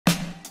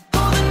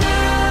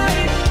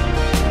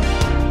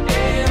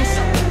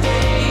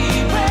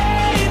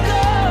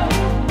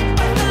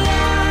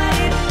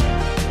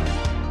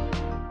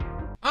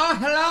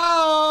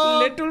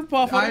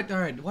Puffer. All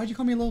right, why'd you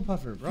call me a little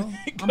puffer, bro?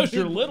 Because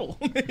you're little.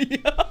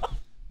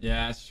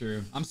 Yeah, that's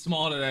true. I'm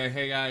small today.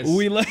 Hey guys. I'm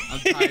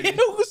tiny.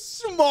 It was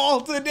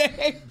small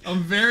today.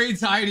 I'm very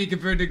tiny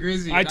compared to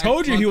Grizzy. I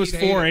told you he was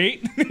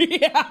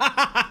 4'8".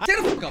 Yeah.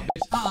 Stand the fuck up,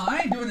 bitch.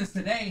 I ain't doing this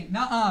today.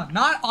 Nuh-uh.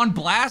 Not on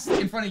blast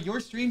in front of your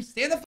stream.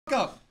 Stand the fuck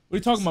up. What are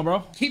you talking about,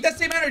 bro? Keep that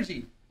same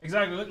energy.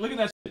 Exactly. Look at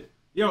that shit.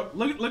 Yo,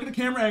 look at the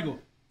camera angle.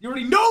 You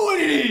already know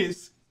what it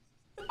is.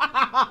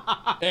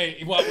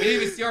 Hey, what? We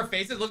didn't even see our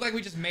faces. Look like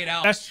we just made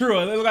out. That's true.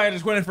 It looked like I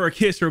just went in for a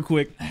kiss real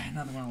quick.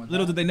 Nothing wrong with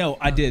Little that. did they know,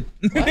 I did.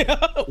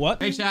 What?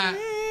 What? Hey, chat.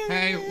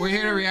 Hey, we're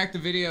here to react to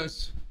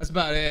videos. That's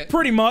about it.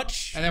 Pretty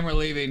much. And then we're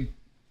leaving.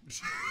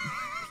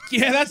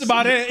 Yeah, that's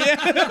about it.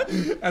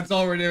 Yeah. That's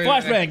all we're doing.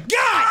 Flashbang.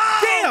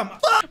 God damn.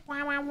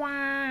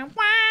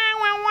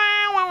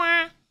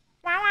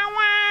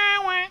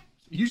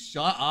 You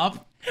shut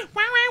up.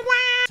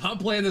 Stop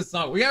playing this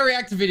song. We gotta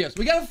react to videos.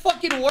 We gotta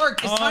fucking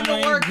work. It's time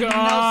to work. God.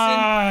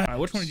 All right,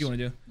 which one do you want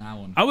to do? That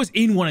one. I was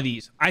in one of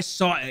these. I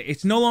saw it.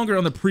 It's no longer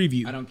on the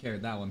preview. I don't care.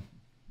 That one.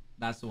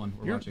 That's the one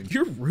we're watching.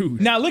 You're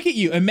rude. Now look at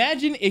you.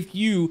 Imagine if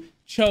you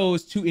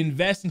chose to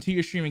invest into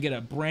your stream and get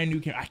a brand new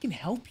camera. I can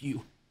help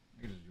you.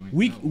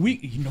 We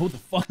you know the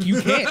fuck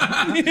you can.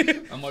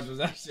 How much was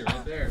that shit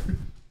right there?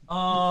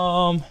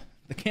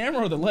 The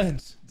camera or the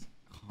lens?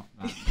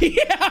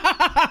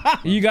 Yeah.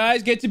 You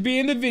guys get to be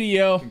in the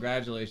video.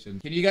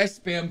 Congratulations. Can you guys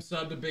spam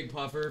sub to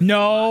Bigpuffer?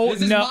 No,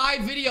 This is my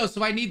video,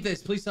 so I need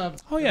this. Please sub.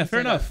 Oh yeah,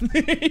 fair enough. And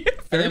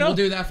then we'll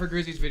do that for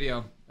Grizzy's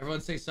video.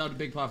 Everyone say sub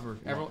to Bigpuffer.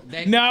 Everyone.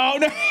 No.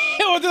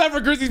 We'll do that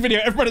for Grizzy's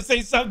video. Everybody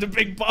say sub to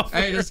Bigpuffer.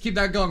 Hey, let's keep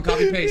that going.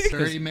 Copy paste.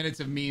 30 minutes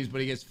of memes,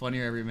 but it gets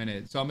funnier every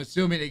minute. So I'm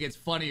assuming it gets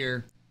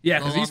funnier. Yeah,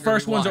 because these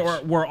first ones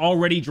were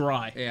already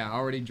dry. Yeah,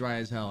 already dry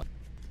as hell.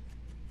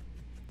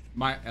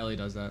 My Ellie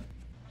does that.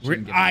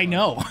 I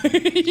know.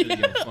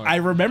 I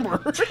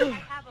remember.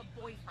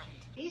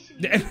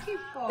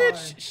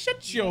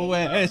 Shut your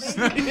ass.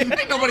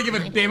 Ain't nobody give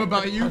a damn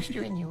about you.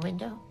 Poster in your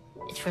window?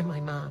 It's for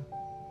my mom.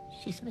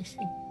 She's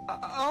missing.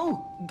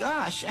 Oh,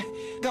 gosh.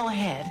 Go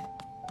ahead.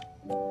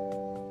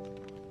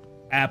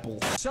 Apple.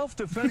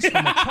 Self-defense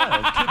from a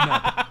child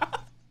kidnapping.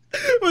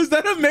 Was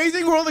that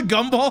Amazing World of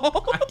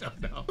Gumball? I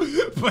don't know.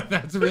 But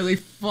that's really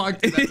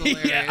fucked. That's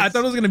hilarious. Yeah, I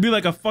thought it was going to be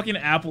like a fucking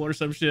apple or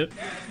some shit.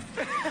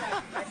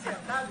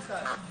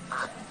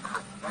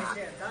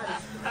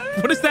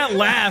 What is that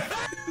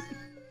laugh?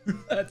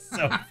 That's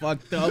so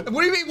fucked up.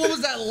 What do you mean? What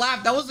was that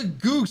laugh? That was a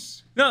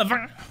goose. No,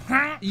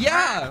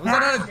 yeah. Was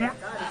that not a...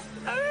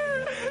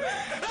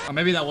 Oh,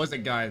 maybe that was a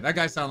guy. That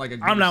guy sounded like a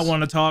goose. I'm not one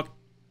to talk.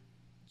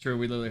 True,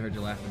 we literally heard you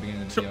laugh at the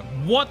beginning of the video.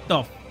 What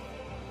the?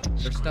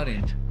 They're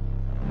studying.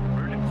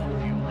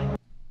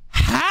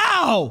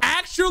 How?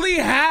 Actually,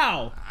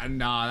 how?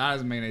 Nah, that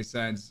doesn't make any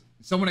sense.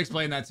 Someone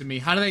explain that to me.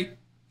 How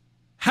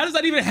does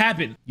that even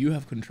happen? You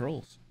have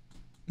controls.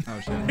 Oh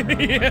shit.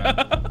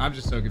 Yeah. I'm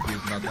just so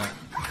confused about that.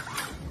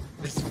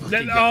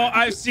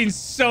 I've seen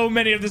so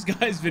many of this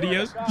guy's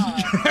videos.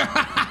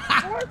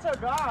 Swear to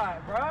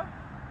God, bro.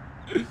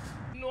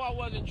 You know I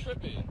wasn't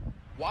tripping.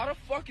 Why the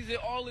fuck is it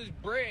all this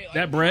bread? Like,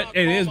 That bread?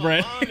 It is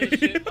bread.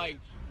 Like,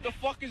 the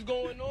fuck is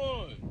going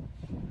on?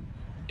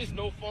 It's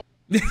no fun.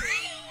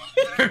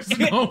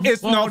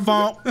 It's no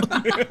fun.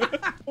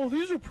 Oh,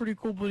 these are pretty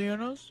cool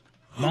bananas.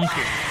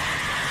 Monkey.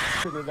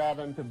 Trinidad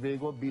and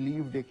Tobago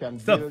believe they can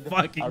The build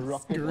fucking a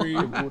rocket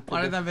scream. to go to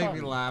Why did the that make sun.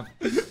 me laugh?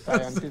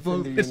 Scientists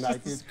in the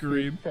United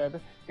Scream. States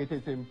said it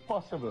is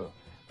impossible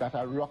that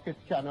a rocket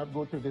cannot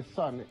go to the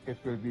sun. It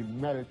will be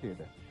melted.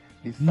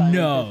 The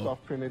scientists of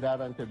Trinidad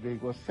and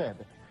Tobago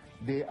said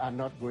they are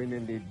not going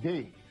in the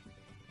day.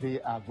 They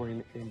are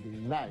going in the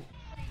night.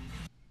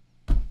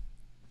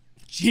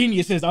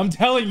 Geniuses, I'm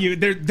telling you,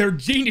 they're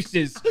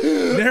geniuses.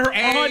 They're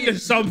on to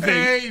something.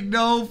 Hey,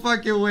 no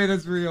fucking way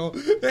that's real.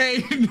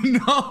 Hey,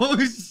 no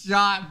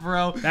shot,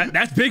 bro.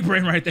 That's big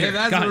brain right there. Hey,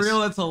 that's guys. real.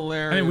 That's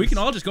hilarious. I mean, we can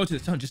all just go to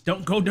the sun. Just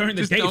don't go during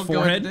the day,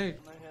 forehead. That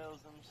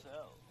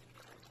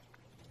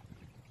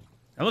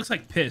looks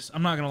like piss.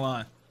 I'm not gonna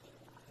lie.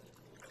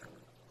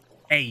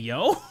 Hey,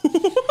 yo. Can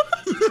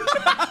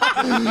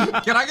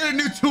I get a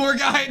new tour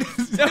guide?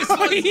 This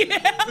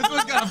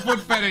one's got a foot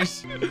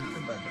fetish.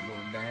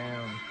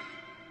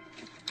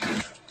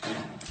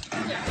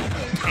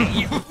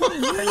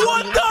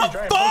 What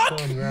the fuck?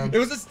 It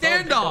was a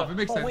standoff. It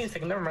makes sense. Wait a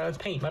second, never mind. It's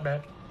paint. My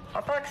bad.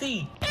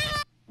 Proxy.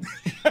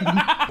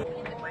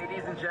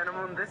 Ladies and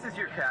gentlemen, this is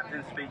your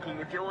captain speaking.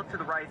 If you look to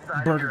the right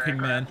side Burger of King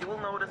your aircraft, man. you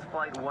will notice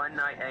flight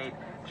 198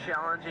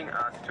 challenging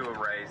us to a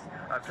race.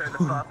 I've turned the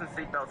fasten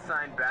seatbelt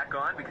sign back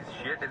on because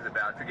shit is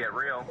about to get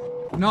real.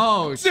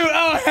 No, Dude,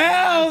 oh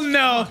hell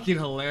no. fucking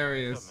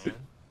hilarious.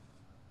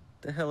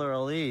 The hell are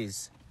all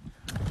these?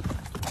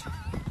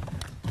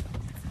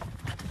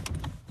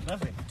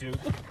 Nothing, dude.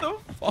 What the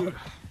fuck?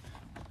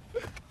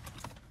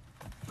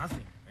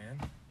 Nothing, man.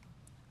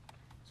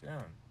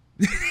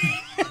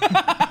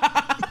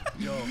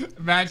 Yo,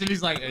 imagine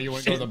he's like, hey, you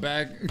want to go to the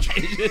back? You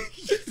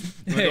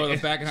want to go to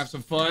the back and have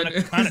some fun?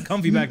 Kind of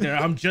comfy back there.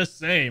 I'm just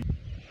saying.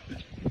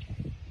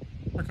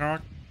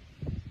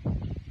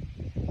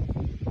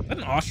 that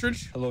an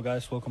ostrich? Hello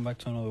guys, welcome back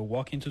to another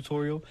walking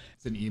tutorial.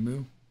 It's an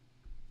emu.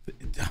 I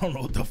don't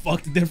know what the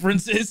fuck the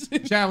difference is.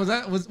 Chad,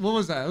 what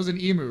was that? It was an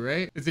emu,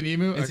 right? It's an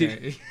emu? Is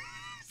Okay. Is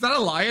that a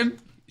lion?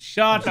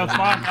 Shut the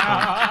fuck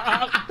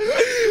up.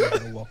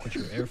 Walk with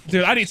your Air Force.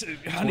 Dude, I need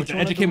to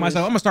educate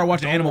myself. I'm gonna start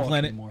watching Animal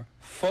Planet. Anymore.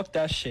 Fuck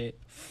that shit.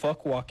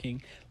 Fuck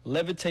walking.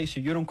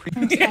 Levitation. You don't creep.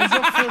 What's your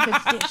favorite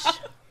dish?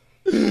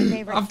 My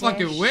favorite I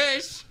fucking dish?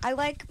 wish. I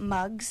like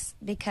mugs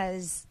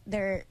because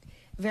they're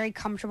very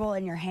comfortable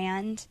in your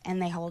hand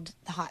and they hold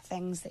the hot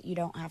things that you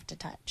don't have to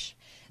touch.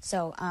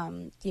 So,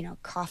 you know,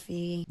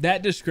 coffee.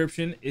 That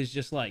description is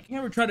just like, you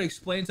ever try to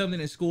explain something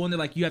in school and they're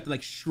like, you have to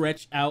like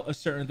stretch out a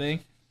certain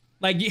thing?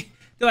 Like, they're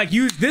like,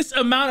 use this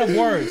amount of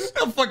words.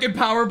 A fucking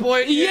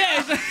PowerPoint.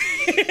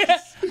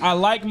 Yes. I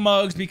like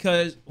mugs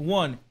because,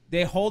 one,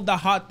 they hold the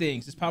hot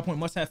things. This PowerPoint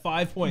must have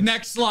 5 points.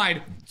 Next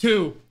slide.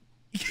 2.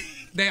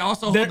 They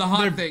also hold the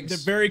hot things. They're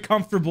very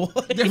comfortable.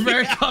 They're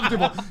very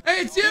comfortable.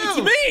 Hey, it's you. It's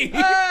me.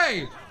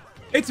 Hey.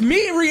 It's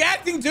me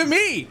reacting to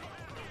me.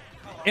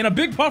 In a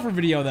Bigpuffer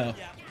video, though.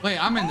 Wait,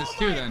 I'm in this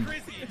too then.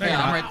 Hey,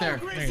 I'm right there.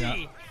 There you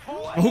go.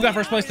 Oh, who got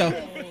first place, though? I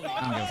don't give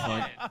a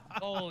fuck.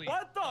 Holy.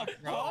 What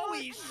the?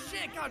 Holy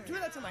shit! God, do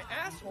that to my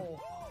asshole.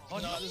 Oh,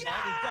 no,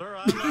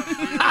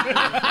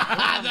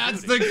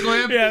 That's the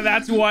clip. Yeah,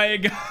 that's why it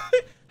got...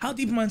 How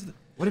deep am I into the...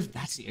 What if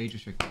that's the age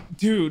restriction?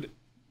 Dude,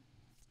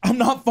 I'm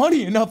not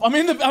funny enough. I'm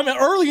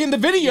early in the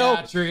video.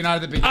 Yeah, true. You're not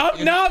at the beginning.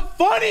 I'm not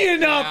funny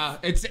enough.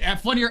 Yeah, it's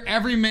funnier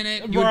every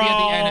minute. You would be at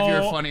the end if you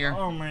were funnier.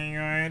 Oh my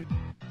god.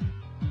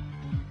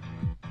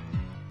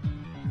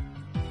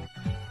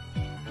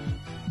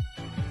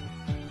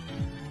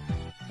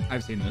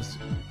 I've seen this.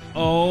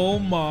 Oh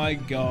my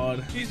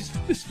god. Jesus,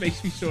 this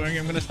makes me so angry.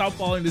 I'm gonna stop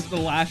following. This is the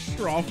last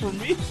straw for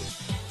me.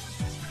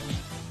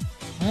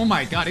 Oh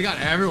my god, he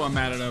got everyone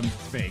mad at him.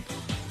 Fake.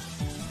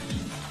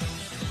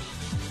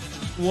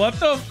 What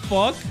the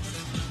fuck?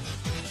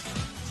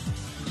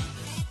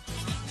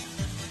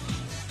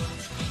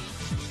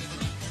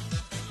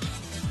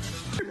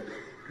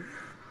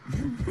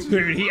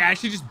 Dude, he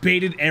actually just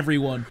baited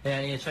everyone. Yeah,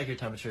 I need to check your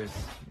temperatures.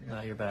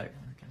 You're back.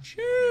 Okay.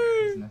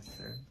 Cheers.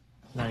 Necessary.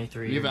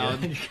 93. You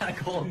valid. You got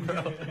cold,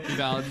 bro. You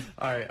valid.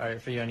 All right.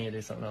 For you, I need to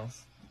do something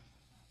else.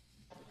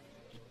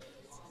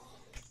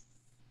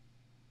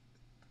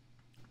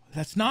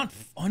 That's not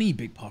funny,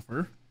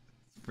 Bigpuffer.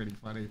 It's pretty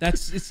funny.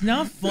 It's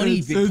not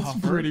funny, Bigpuffer.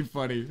 It's pretty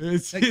funny.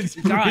 It's Guys,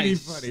 pretty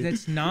funny.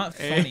 That's not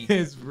funny.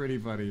 It's pretty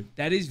funny.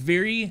 That is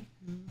very...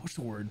 What's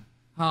the word?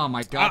 Oh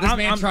my god, this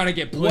man trying to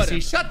get pussy.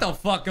 Whatever. Shut the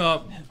fuck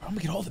up. I'm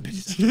gonna get all the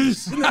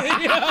bitches.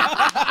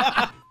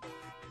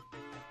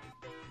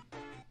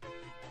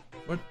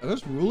 What are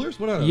those rulers?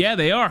 What are those? Yeah,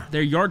 they are.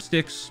 They're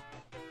yardsticks.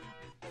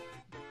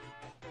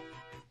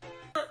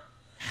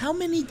 How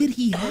many did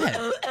he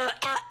have?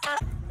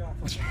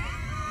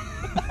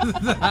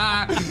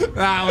 That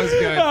was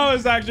good. That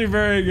was actually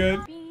very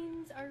good.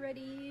 Beans are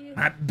ready.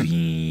 Not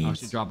beans. Oh,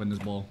 she's dropping this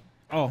bowl.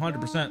 Oh,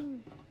 100%.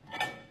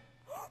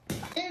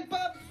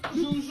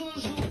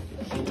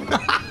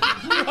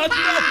 What the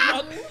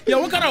fuck? Yo,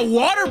 what kind of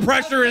water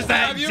pressure is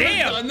that? Have you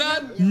Damn. ever done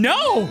that?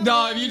 No.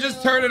 No, if you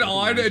just turn it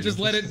on and just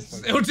let it,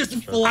 it'll just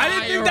fly I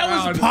didn't think that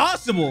was around.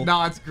 possible.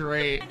 No, it's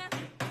great.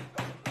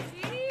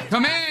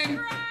 Come in.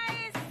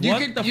 You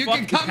What the can fuck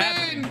is come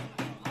happening? in.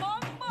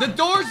 The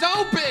door's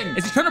open.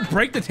 Is he trying to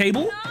break the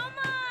table?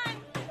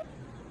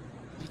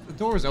 The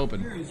door's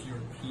open. Here is your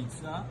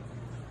pizza.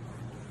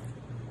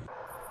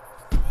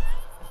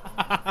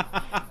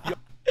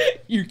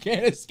 You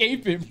can't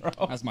escape him, bro.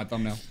 That's my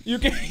thumbnail. You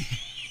can.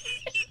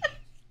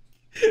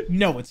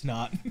 No, it's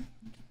not.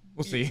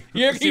 We'll see.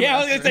 Yeah, Let's see I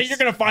was what gonna else say there you're is.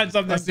 gonna find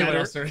something Let's see what better.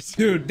 else there is.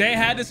 Dude, they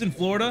had this in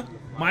Florida.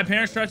 My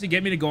parents tried to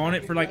get me to go on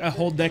it for like a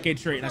whole decade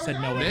straight, and I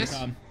said no every This?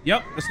 time.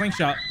 Yep, the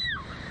slingshot.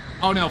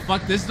 Oh no,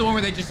 fuck! This is the one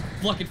where they just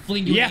fucking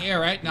fling you in the air,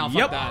 right? No, fuck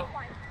Yep. that.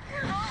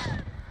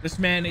 This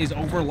man is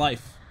over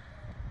life.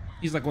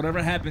 He's like,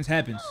 whatever happens,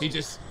 happens. He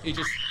just.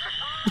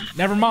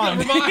 Never mind.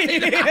 Never mind.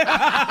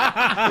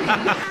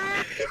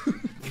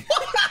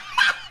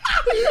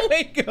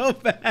 Wait, go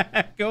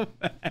back. Go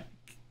back.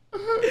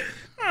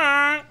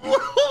 What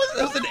was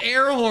that? Was an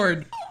air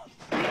horn.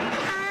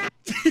 I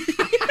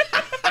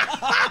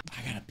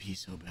gotta pee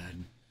so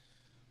bad.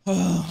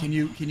 Can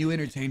you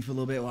entertain for a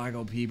little bit while I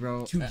go pee,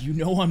 bro? Dude, you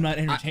know I'm not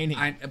entertaining.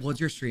 Well, it's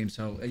your stream,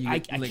 so I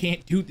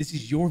can't do it. This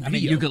is your I mean,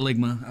 video. you could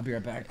ligma. I'll be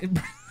right back.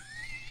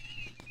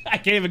 I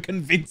can't even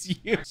convince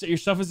you. So your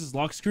stuff is his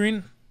lock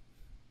screen?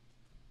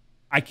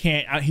 I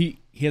can't. He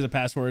has a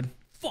password.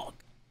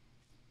 Fuck.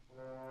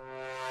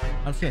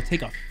 I'm just gonna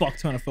take a fuck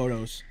ton of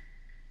photos.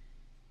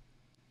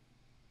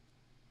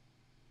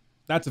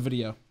 That's a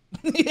video.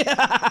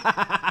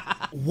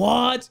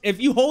 What? If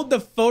you hold the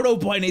photo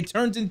button, it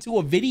turns into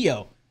a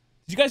video.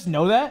 Did you guys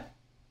know that?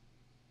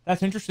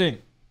 That's interesting.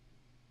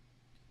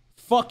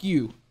 Fuck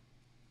you.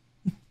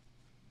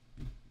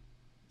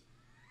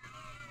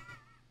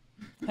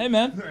 Hey,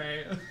 man.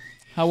 Right.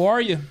 How are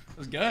you? It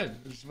was good.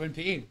 I just went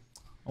peeing.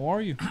 How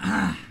are you?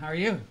 How are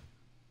you?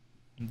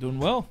 I'm doing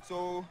well.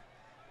 So,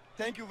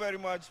 thank you very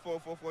much for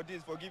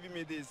this, for giving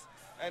me this.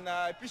 And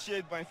I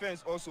appreciate my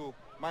fans also.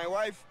 My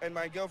wife and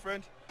my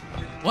girlfriend.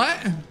 What?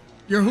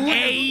 You're who?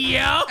 Hey,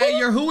 yo. Hey,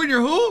 you're who and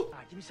you're who?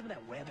 Give me some of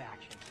that web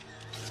action.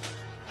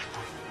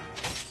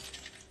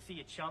 See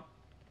you, chump.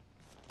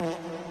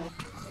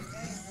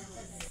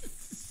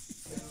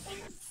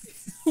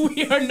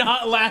 We are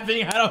not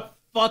laughing at a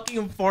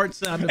fucking fart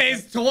sound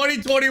effect. It's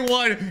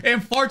 2021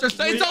 and farts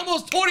are it's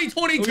almost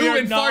 2022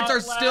 and farts are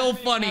still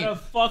funny.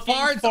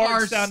 Farts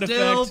are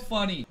still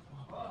funny.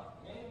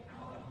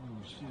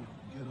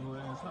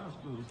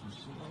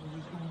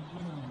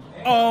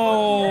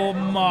 Oh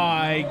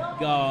my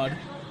god.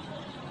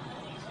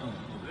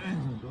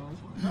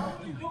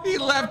 He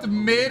left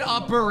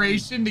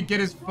mid-operation to get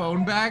his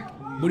phone back.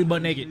 Booty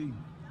butt naked.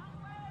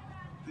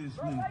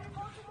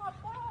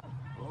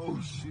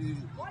 Oh shit.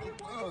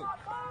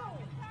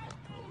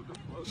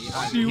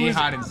 He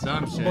hiding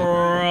some shit.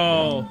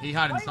 Bro. He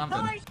hiding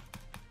something.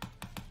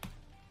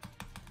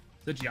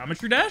 The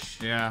geometry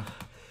dash? Yeah.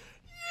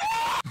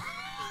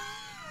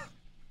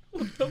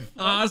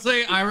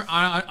 Honestly,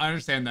 I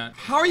understand that.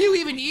 How are you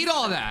even eat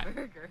all that?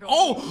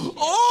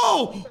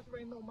 Oh!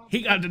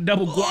 He got the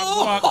double guac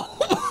guac.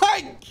 Oh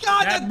my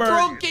god, that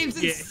throat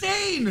game's Yeah.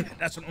 insane!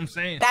 That's what I'm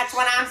saying. That's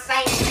what I'm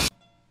saying.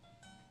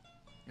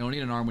 You don't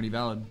need an arm when you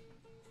valid.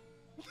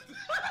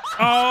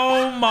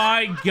 Oh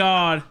my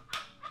god.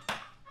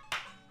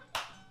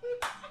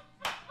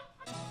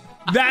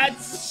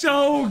 That's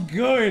so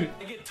good.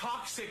 I get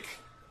toxic.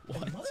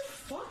 What?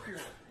 Motherfucker.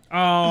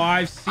 Oh,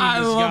 I've seen I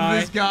this love guy.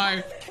 this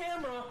guy.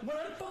 Camera when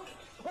I fucking.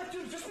 What,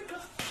 dude? Just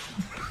because.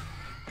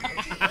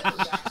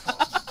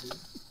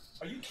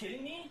 Are you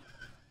kidding me?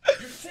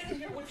 You're sitting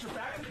here with your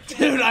back to the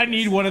camera. Dude, I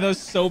need one of those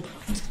soap.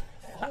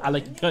 I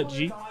like to cut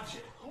G. Dodge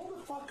it. Hold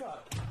the fuck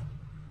up.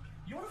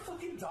 You wanna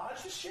fucking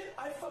dodge this shit?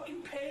 I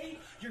fucking pay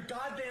your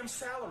goddamn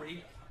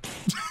salary.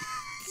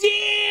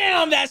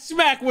 Damn, that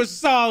smack was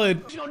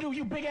solid. What you gonna do,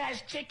 you big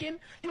ass chicken?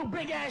 You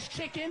big ass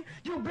chicken?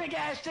 You big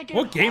ass chicken?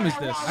 What game is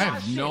this? I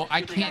have no,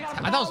 I can't.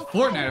 I thought it was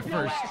Fortnite at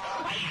first.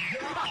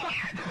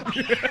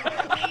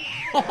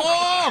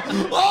 Oh,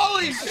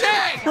 holy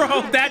shit!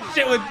 Bro, that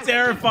shit would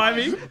terrify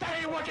me. That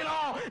ain't working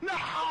all.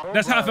 No.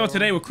 That's how I felt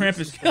today with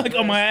Krampus. Like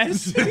on my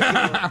ass.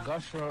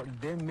 Gusher,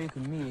 they make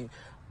me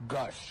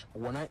gush.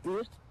 When I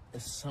eat,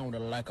 it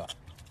sounded like a.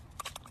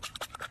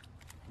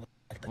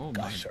 Like the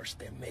gushers,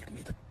 they make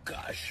me the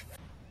gush.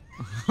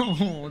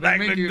 Oh, Like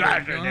the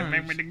gosh, they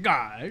make me the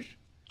gosh.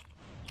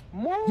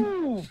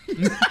 Move!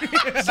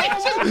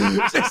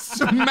 Just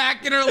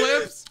smacking her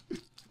lips.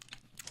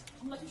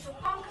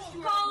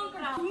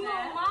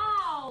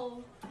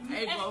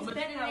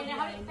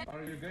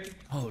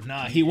 Oh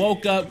nah, he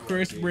woke up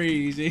Chris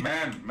Breezy.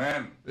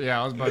 Man.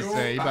 Yeah, I was about to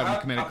say, you about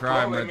to commit a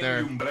crime right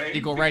there.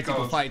 Equal rights,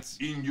 equal fights.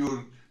 In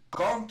your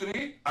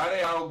country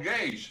are all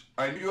gays,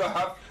 and you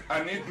have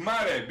a need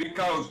married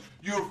because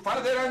your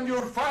father and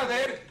your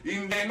father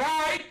in the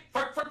night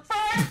fuck,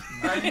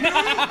 and you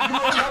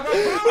have a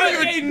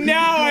problem. Okay,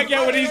 now I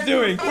get what he's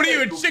doing. What are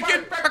you, a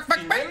chicken?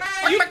 In the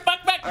night, You fuck.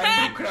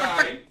 and you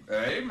cry.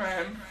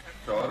 Amen.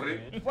 Sorry.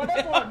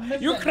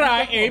 You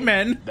cry,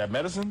 amen. That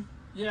medicine?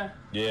 Yeah.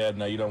 Yeah,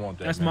 no, you don't want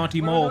that. That's man.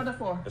 Monty Mole.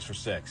 That's for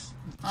sex.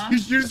 You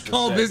just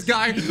called this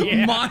guy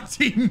Yeah.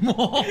 Monty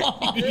Mole.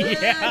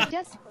 Yeah.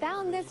 Just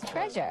found this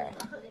treasure.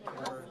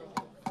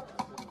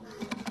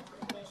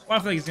 I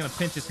feel like he's gonna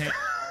pinch his hand.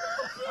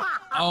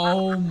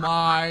 Oh my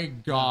I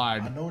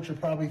god. know what you're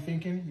probably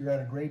thinking. You're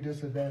at a great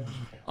disadvantage.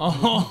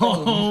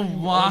 Oh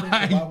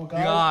my You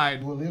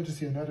god. will live to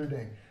see another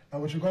day. Now,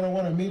 what you're going to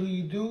want to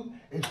immediately do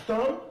is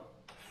thumb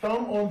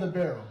on the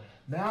barrel.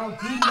 Now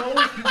he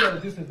knows he's at a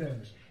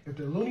disadvantage. If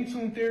the Looney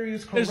Tune theory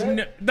is correct,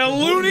 the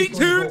Looney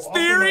Tunes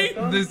theory?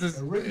 This is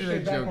and ricochet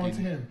back joking.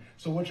 onto him.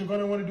 So what you're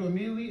going to want to do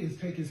immediately is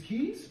take his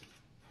keys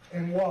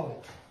and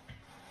wallet.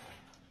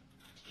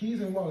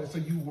 Keys and wallet. So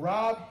you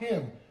rob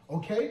him,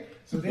 okay?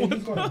 So then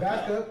he's going to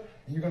back up,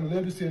 and you're going to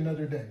live to see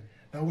another day.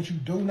 Now, what you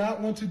do not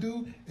want to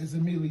do is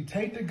immediately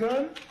take the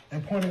gun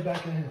and point it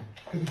back at him.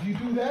 Because if you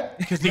do that,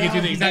 Because he can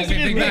do the exact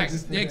same thing back.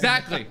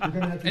 Exactly.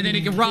 And then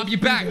he can rob you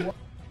back.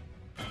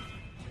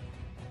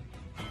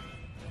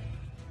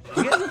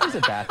 You guys think there's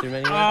a bathroom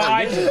anywhere?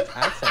 I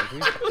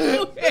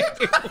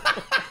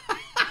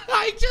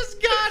I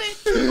just got it.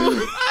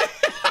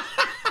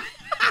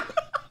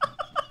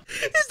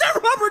 Is that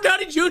Robert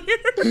Downey Jr.?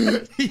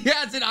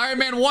 Yeah, it's in Iron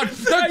Man 1.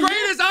 The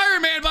greatest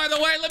Iron Man, by the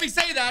way. Let me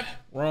say that.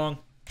 Wrong.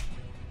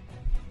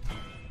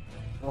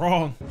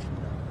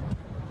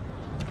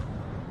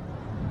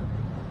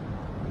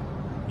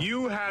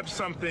 You have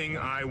something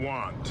I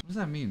want. What does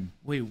that mean?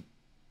 Wait.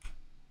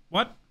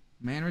 What?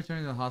 Man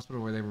returning to the hospital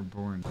where they were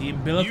born. The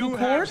umbilical You cord?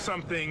 have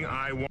something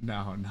I want.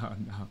 No.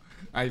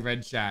 I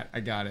read chat. I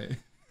got it.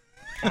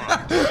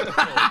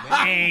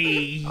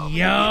 Hey,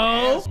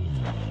 yo.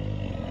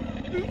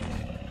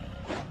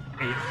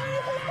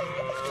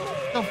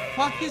 The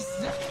fuck is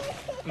this?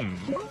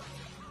 What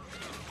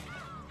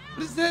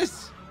is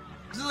this?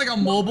 Is this like a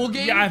mobile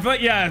game? Yeah, I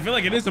feel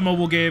like it is a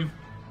mobile game.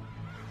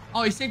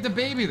 Oh, he saved the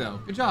baby though.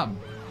 Good job.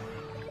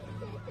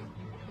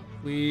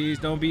 Please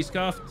don't be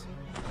scuffed.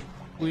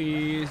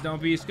 Please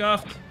don't be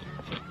scuffed.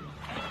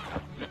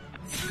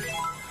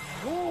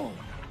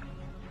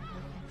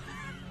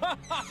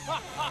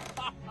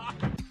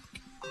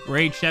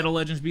 Raid Shadow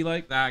Legends be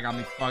like? That got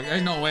me fucked.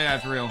 There's no way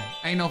that's real.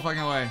 Ain't no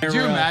fucking way. Could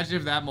you imagine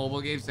if that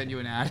mobile game sent you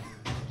an ad?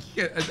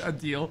 a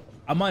deal?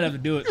 I might have to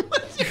do it.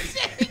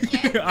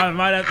 I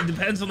might have to.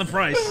 Depends on the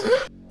price.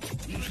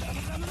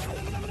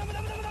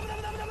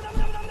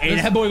 Hey,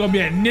 that boy gonna be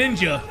a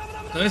ninja.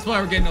 So that's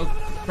why we're getting no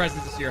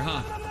presents this year,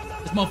 huh?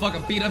 This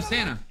motherfucker beat up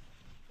Santa.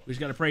 We just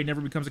gotta pray he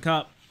never becomes a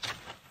cop.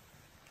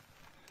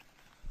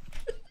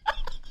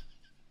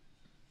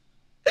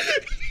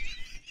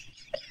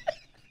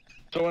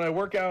 So when I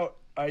work out,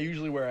 I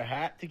usually wear a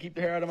hat to keep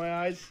the hair out of my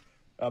eyes,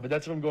 but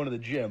that's if I'm going to the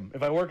gym.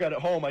 If I work out at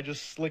home, I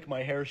just slick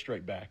my hair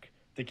straight back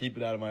to keep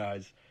it out of my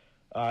eyes.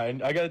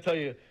 And I gotta tell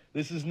you,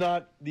 this is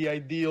not the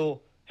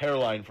ideal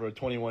hairline for a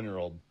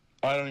 21-year-old.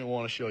 I don't even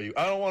want to show you.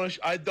 I don't want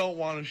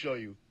to show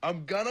you.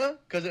 I'm gonna,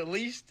 because at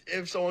least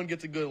if someone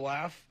gets a good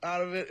laugh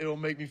out of it, it'll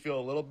make me feel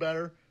a little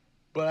better.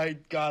 But I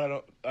gotta.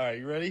 All right,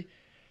 you ready?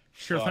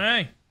 Sure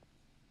thing.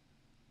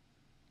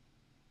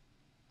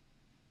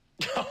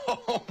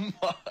 Oh my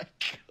god.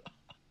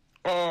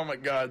 Oh my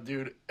god,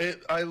 dude.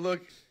 I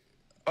look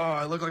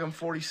like I'm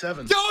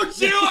 47.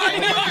 Don't you? I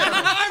knew it!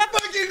 I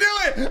fucking knew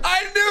it!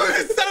 I knew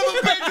this son of a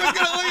bitch was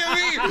gonna look at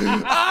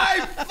me!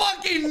 I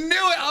fucking knew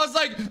it! I was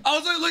looking at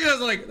it, I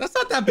was like, that's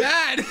not that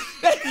bad.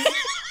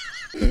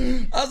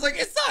 I was like,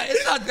 it's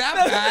not that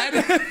bad.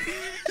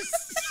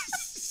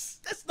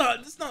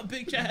 That's not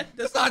Big Chad.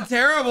 That's not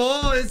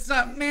terrible. It's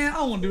not, man, I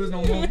don't want to do this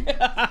no more.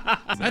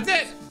 That's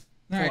it.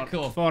 All right,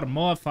 cool. For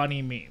more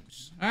funny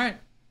memes. All right.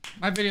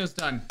 My video's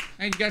done.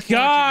 Hey, you guys.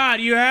 God,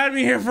 you had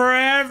me here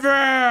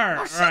forever.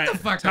 Oh, shut All right, the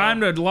fuck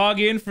time up. to log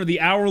in for the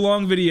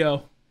hour-long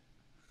video.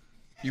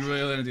 You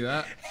really want to do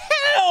that?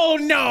 Hell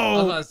no. I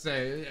was about to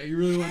say, you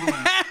really want to do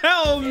that?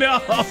 Hell no.